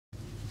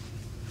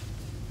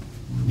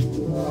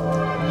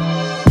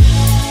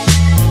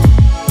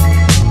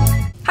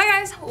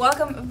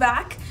Welcome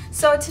back.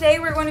 So today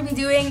we're going to be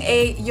doing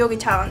a yoga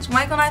challenge.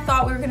 Michael and I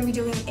thought we were going to be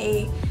doing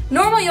a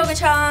normal yoga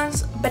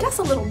challenge, but that's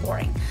a little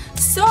boring.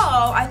 So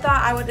I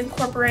thought I would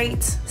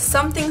incorporate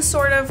something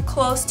sort of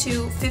close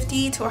to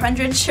 50 to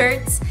 100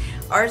 shirts.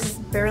 Ours is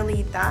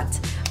barely that.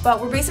 But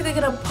we're basically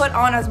going to put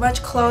on as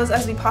much clothes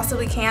as we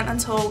possibly can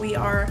until we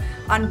are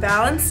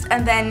unbalanced.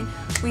 And then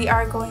we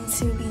are going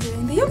to be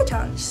doing the yoga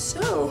challenge.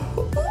 So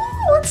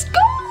let's go!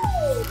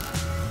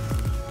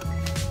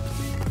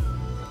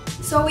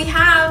 So we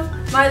have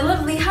my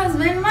lovely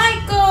husband,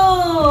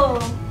 Michael.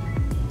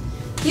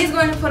 He's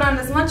going to put on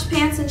as much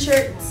pants and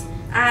shirts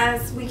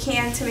as we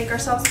can to make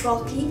ourselves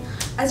bulky.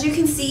 As you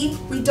can see,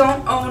 we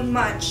don't own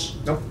much.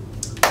 Nope.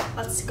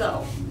 Let's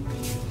go.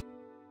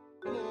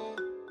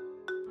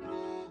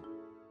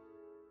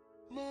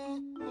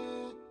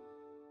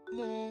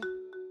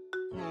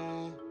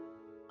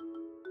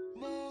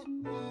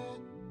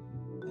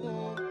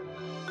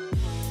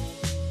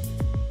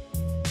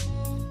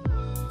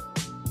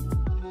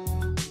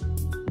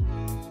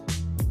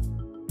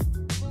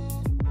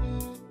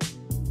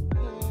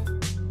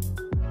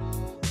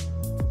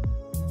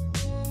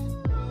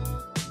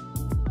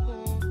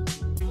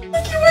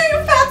 Like you're wearing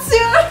a fat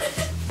suit.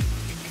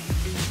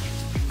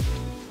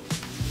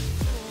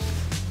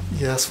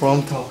 Yeah, that's what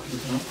I'm talking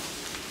about.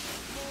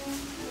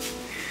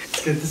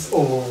 Let's get this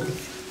over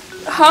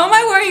with. How am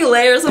I wearing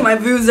layers and my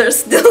boobs are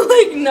still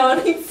like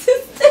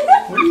non-existent?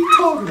 What are you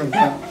talking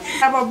about? I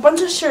have a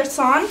bunch of shirts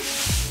on.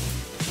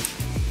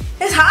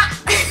 It's hot.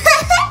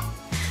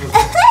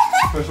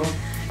 First one?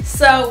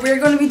 So we're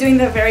going to be doing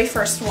the very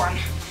first one.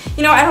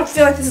 You know, I don't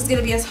feel like this is going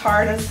to be as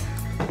hard as...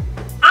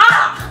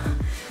 Ah!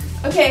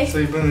 Okay. So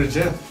you've been in the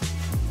gym.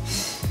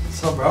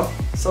 What's up, bro?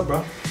 What's up,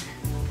 bro?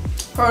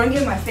 Bro, don't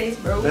get in my face,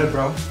 bro. Yeah,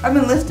 bro. I've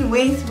been lifting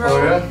weights, bro.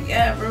 Oh, yeah?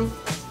 Yeah, bro.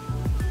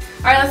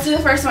 Alright, let's do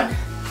the first one.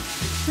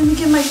 Let me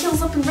get my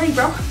heels up and ready,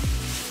 bro.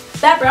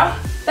 That, bro.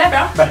 That,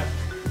 bro. Back.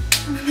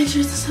 I'm gonna make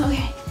sure it's still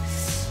okay.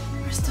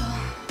 We're still...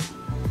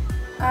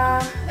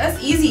 that's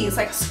easy. It's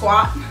like a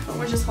squat. But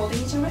we're just holding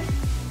each other.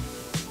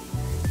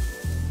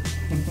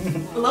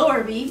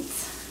 Lower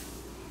beats.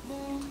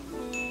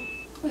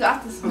 We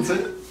got this one. That's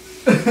it?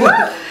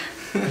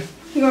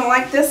 You're gonna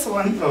like this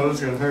one. Oh,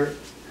 that's gonna hurt.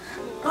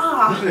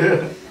 Ah.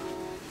 Yeah.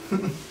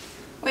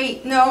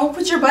 Wait, no.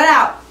 Put your butt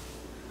out.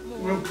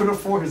 We're gonna put our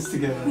foreheads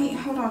together. Wait,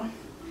 hold on.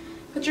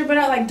 Put your butt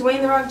out like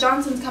Dwayne "The Rock"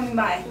 Johnson's coming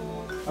by.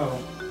 Oh.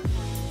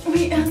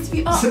 Wait, it has to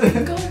be up.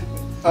 Go.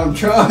 I'm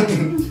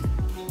trying.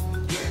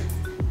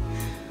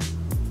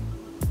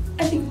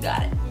 I think we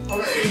got it.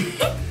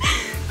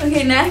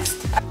 Okay, next.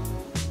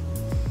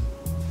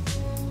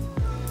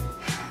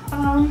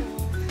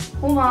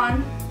 Hold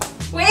on.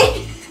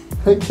 Wait.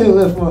 I can't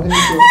lift my hands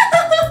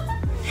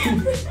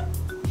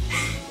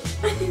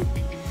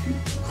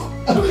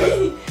up.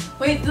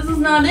 Wait, this is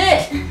not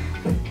it.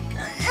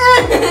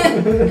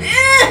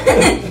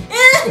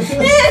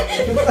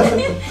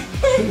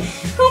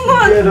 Come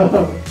on. Get up.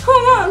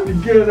 Come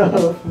on. Get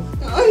up.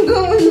 I'm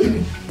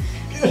going.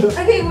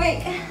 Okay,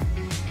 wait.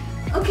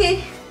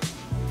 Okay.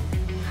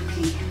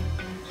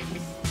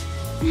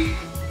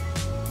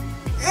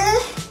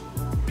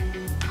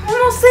 I'm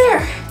almost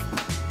there.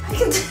 I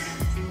can.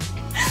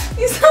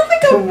 You sound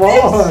like a Come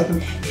fish.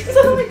 on. You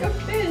sound like a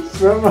fish.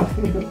 Grab my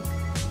hand.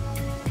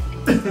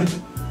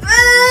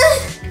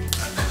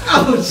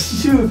 Oh,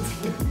 shoot.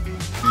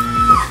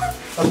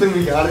 I think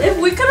we got it. If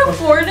we could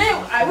afford it,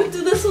 I would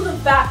do this with a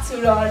fat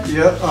suit on.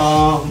 Yep.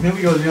 Here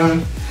we go,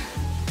 Gianni.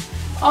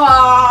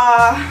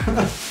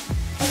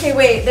 Okay,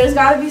 wait. There's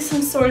got to be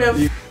some sort of.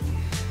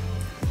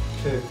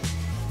 Okay.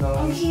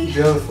 Now, Okay.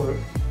 the other foot.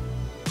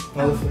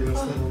 Other foot, you're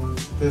gonna stand on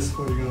this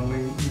foot. You're gonna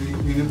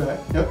lean it back.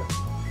 Yep.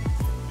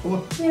 Come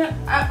on. You know,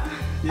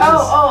 Yes.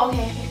 oh,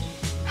 okay.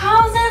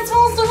 How's that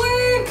supposed to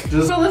work?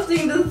 Just- We're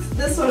lifting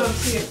this one up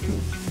too.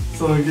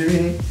 So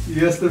you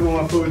gotta step on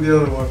my foot with the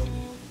other one.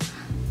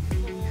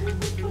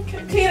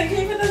 Okay, can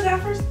you put that down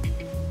first?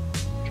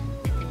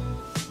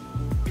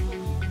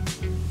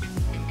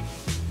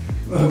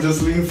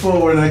 Just lean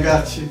forward. I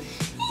got you.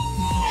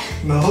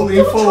 No,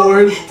 lean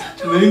forward.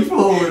 Lean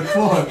forward.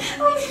 Come on.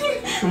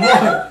 Come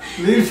on.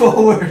 Lean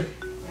forward.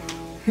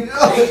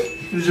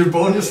 Did your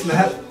bone just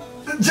snap?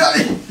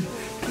 Johnny!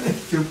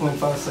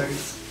 2.5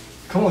 seconds.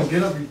 Come on,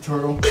 get up, you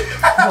turtle.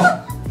 Come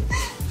on.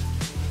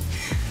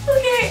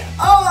 Okay.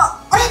 Oh.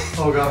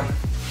 Oh god.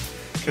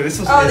 Okay, this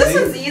one's Oh, easy. this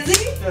one's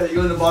easy? Yeah, you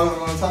go to the bottom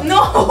and on top. No.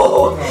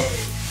 Oh.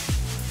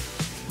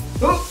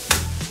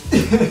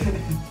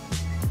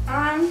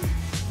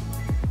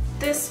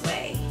 This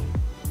way.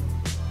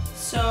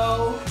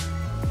 So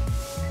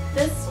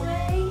this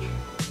way.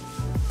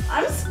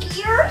 I'm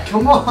scared.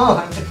 Come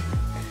on.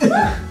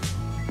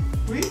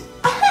 Wait.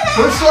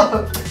 Push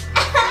up.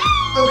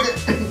 Okay.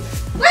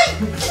 Wait.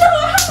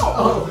 No.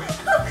 Oh.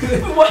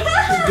 What?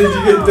 Did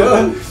you get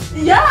done?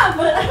 Yeah,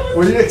 but I was.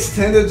 Were you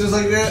extended just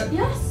like that?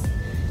 Yes.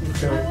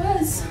 Okay. I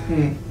was.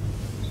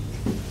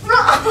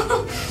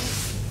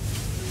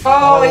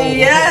 Oh,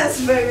 yes,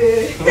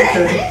 baby.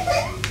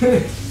 Okay.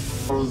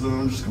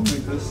 I'm just gonna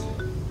make this.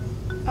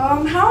 How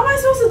am I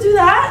supposed to do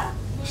that?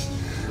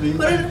 Lean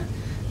Put back. it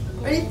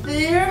right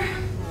there.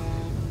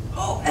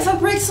 Oh, if I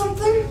break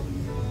something?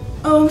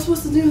 Oh, I'm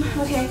supposed to do,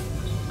 okay.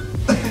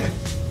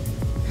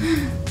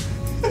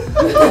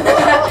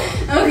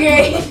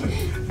 Okay,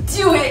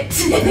 do it.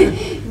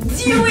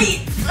 Do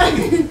it.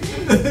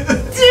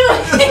 Do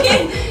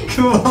it.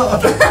 Come on.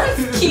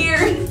 I'm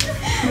scared.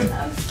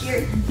 I'm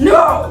scared.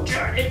 No,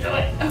 Gianni, do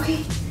it. Okay,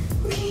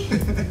 okay,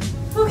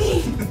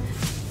 okay.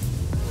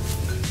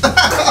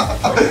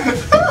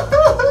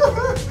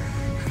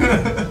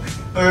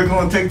 Alright, come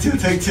on, take two,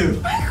 take two.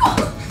 Michael,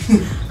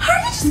 how are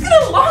you just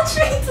gonna launch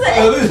me into the I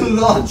air? didn't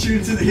launch you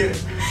into the air.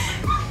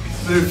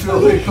 There, Phil,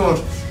 there, come on.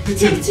 Take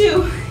two. Take two.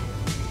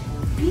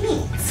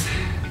 Neat.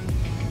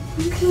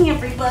 Okay,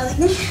 everybody.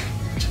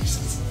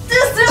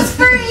 This is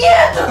for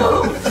you!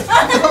 Oh,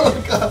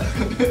 God.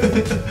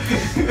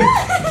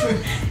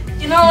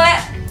 You know what?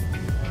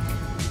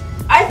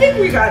 I think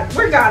we got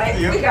it.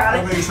 Yep, We got I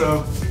it. think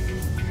so.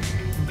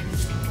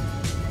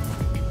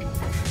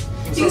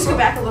 You can scoot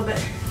back a little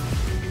bit.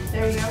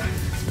 There you go.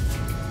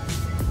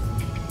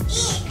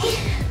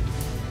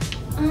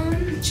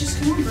 Just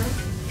come on, bro.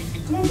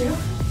 Come on, bro.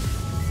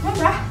 Come on,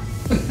 bro.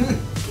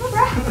 Come on,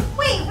 bro.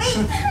 Wait.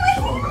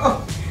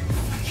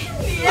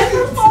 Yeah,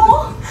 you're full.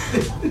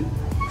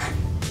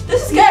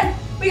 This is good.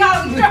 We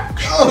got it.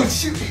 Oh,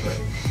 shoot.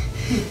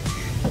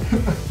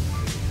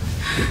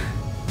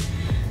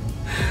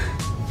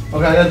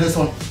 Okay, I got this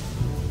one.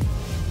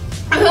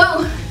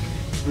 Oh.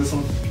 This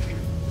one.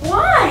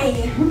 Why?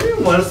 What do you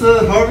mean? What's the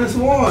hardest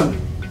one?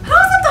 How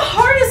is that the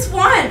hardest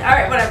one?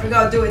 Alright, whatever.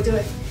 Go, do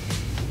it.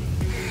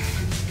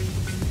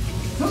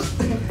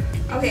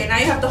 Okay, now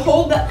you have to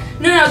hold that.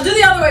 No, do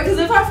the other way, because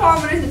if I fall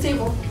underneath the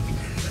table.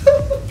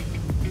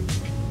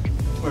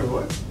 Wait,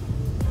 what?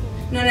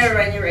 No, never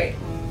mind, you're right.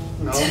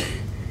 No.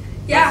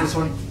 Yeah. What's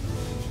this one?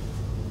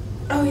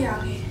 Oh, yeah,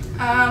 okay.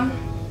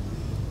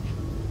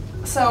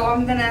 So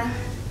I'm gonna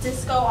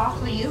disco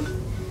off of you.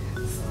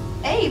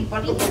 Hey,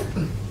 buddy.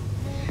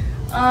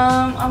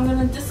 I'm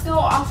gonna disco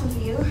off of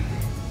you.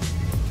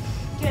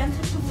 Get into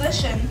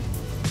position.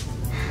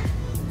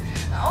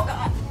 Oh,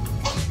 God.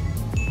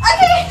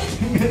 Okay!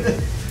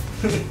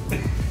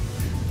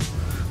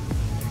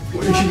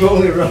 What are you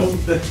going around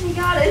with that? You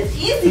got it. It's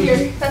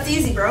easier. That's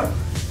easy, bro.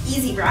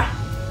 Easy, brah.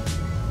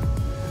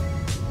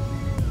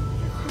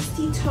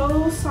 Crusty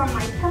toes on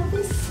my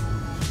pelvis.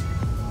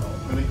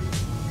 Ready?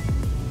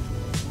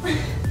 Okay.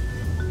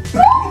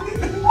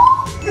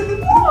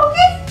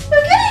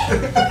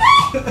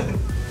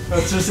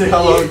 Let's just see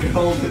how long I can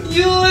hold it.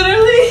 You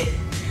literally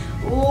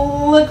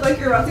look like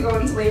you're about to go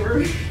into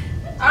labor.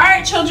 All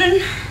right,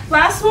 children.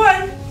 Last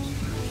one.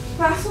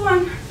 Last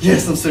one.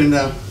 Yes, I'm sitting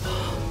down.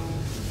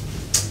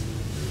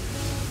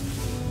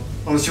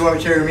 Unless you want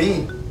to carry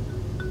me.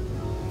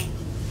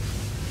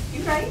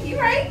 You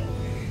right.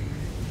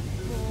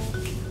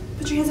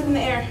 Put your hands up in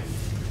the air.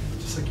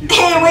 Just like you.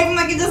 And wave them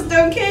like you just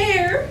don't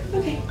care.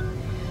 Okay.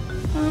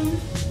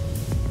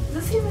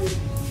 Let's even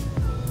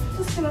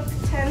just gonna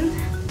pretend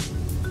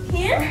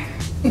here.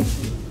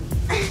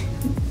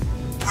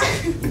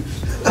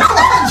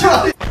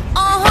 Johnny.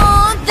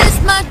 This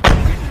much.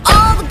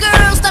 All the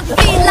girls that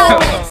feel like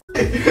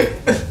this.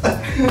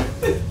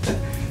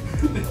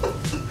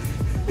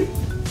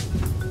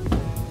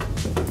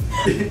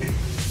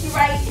 You're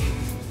right.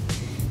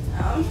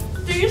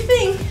 Do your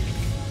thing.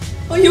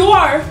 Oh, you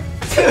are.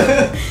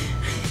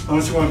 How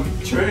much you want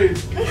to trade?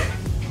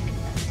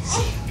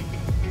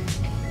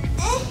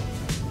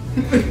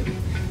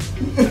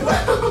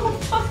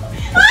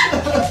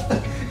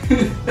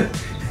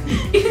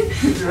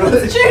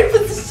 Let's trade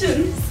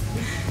positions.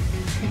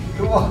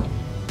 Come on.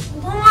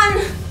 Come on.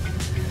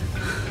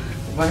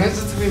 My hands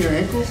have to be in your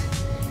ankles?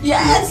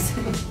 Yes.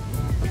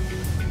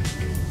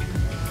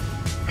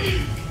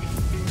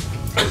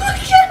 Look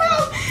at how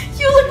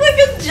you look like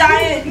a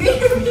giant.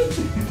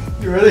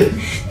 You ready?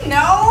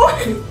 No.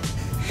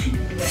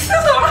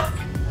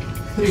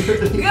 You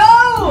ready?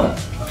 Go.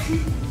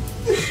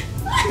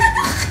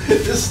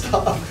 Just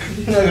stop.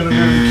 You're not gonna be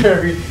able to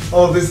carry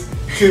all this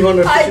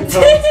 250 I pounds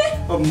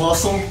did. of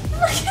muscle.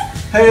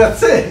 Hey,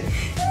 that's it.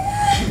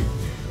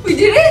 We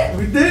did it.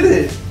 We did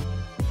it.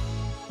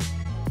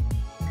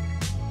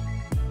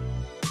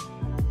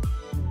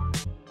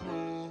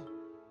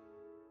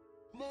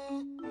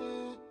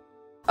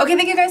 Okay,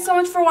 thank you guys so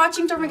much for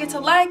watching. Don't forget to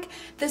like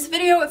this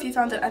video if you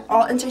found it at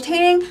all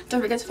entertaining.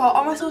 Don't forget to follow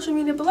all my social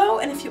media below.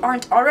 And if you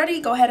aren't already,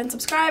 go ahead and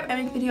subscribe. I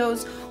make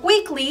videos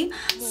weekly.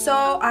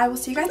 So I will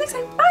see you guys next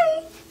time.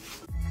 Bye!